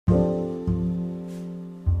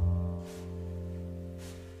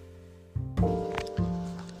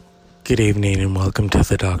Good evening and welcome to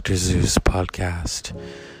the Dr. Zeus podcast.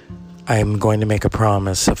 I am going to make a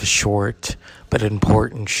promise of a short but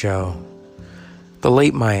important show. The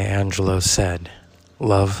late Maya Angelou said,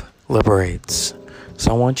 "Love liberates."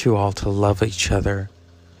 So I want you all to love each other.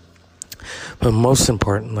 But most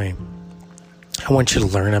importantly, I want you to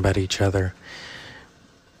learn about each other.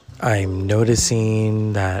 I'm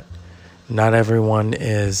noticing that not everyone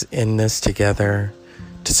is in this together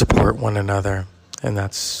to support one another. And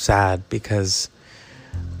that's sad because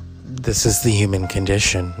this is the human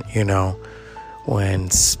condition,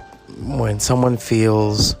 when someone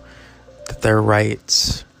feels that their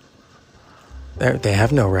rights, they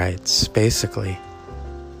have no rights, basically.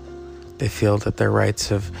 They feel that their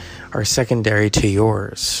rights are secondary to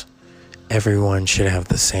yours. Everyone should have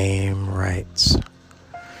the same rights.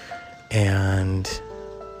 And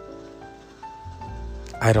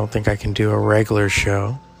I don't think I can do a regular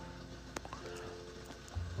show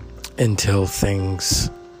until things,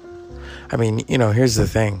 here's the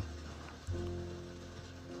thing.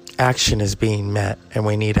 Action is being met, and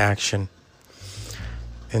we need action.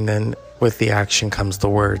 And then with the action comes the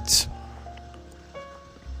words.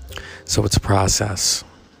 So it's a process.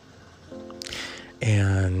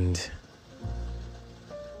 And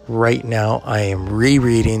right now I am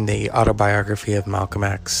rereading the autobiography of Malcolm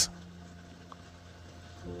X.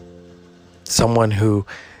 Someone who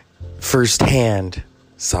firsthand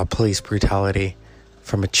saw police brutality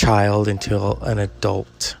from a child until an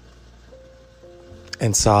adult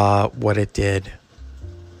and saw what it did.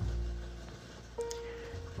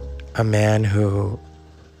 A man who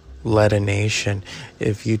led a nation.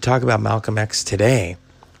 If you talk about Malcolm X today,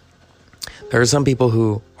 there are some people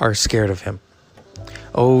who are scared of him.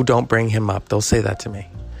 Oh, don't bring him up. They'll say that to me.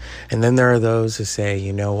 And then there are those who say,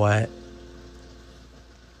 you know what?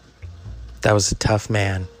 That was a tough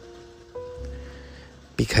man.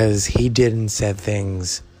 Because he did and said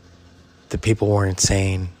things that people weren't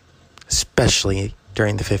saying, especially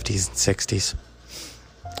during the 50s and 60s.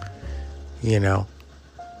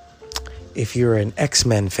 If you're an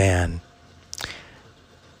X-Men fan,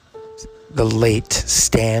 the late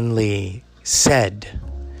Stan Lee said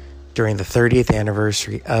during the 30th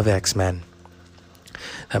anniversary of X-Men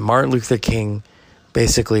that Martin Luther King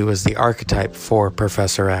basically was the archetype for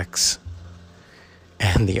Professor X.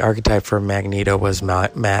 And the archetype for Magneto was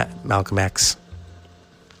Malcolm X.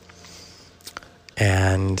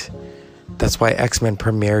 And that's why X-Men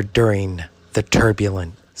premiered during the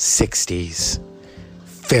turbulent 60s.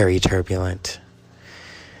 Very turbulent.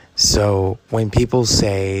 So when people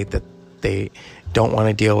say that they don't want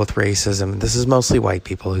to deal with racism, this is mostly white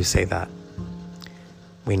people who say that.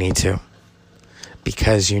 We need to.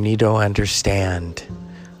 Because you need to understand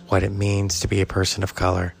what it means to be a person of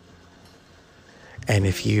color. And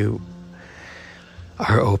if you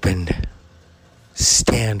are open,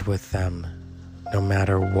 stand with them no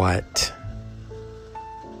matter what.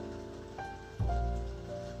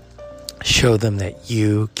 Show them that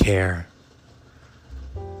you care.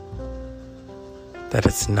 That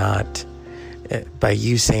it's not by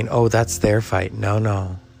you saying, oh, that's their fight.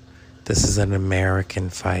 No. This is an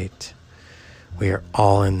American fight. We are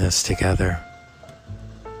all in this together.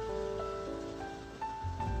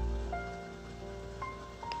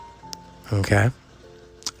 Okay?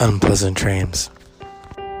 Unpleasant dreams.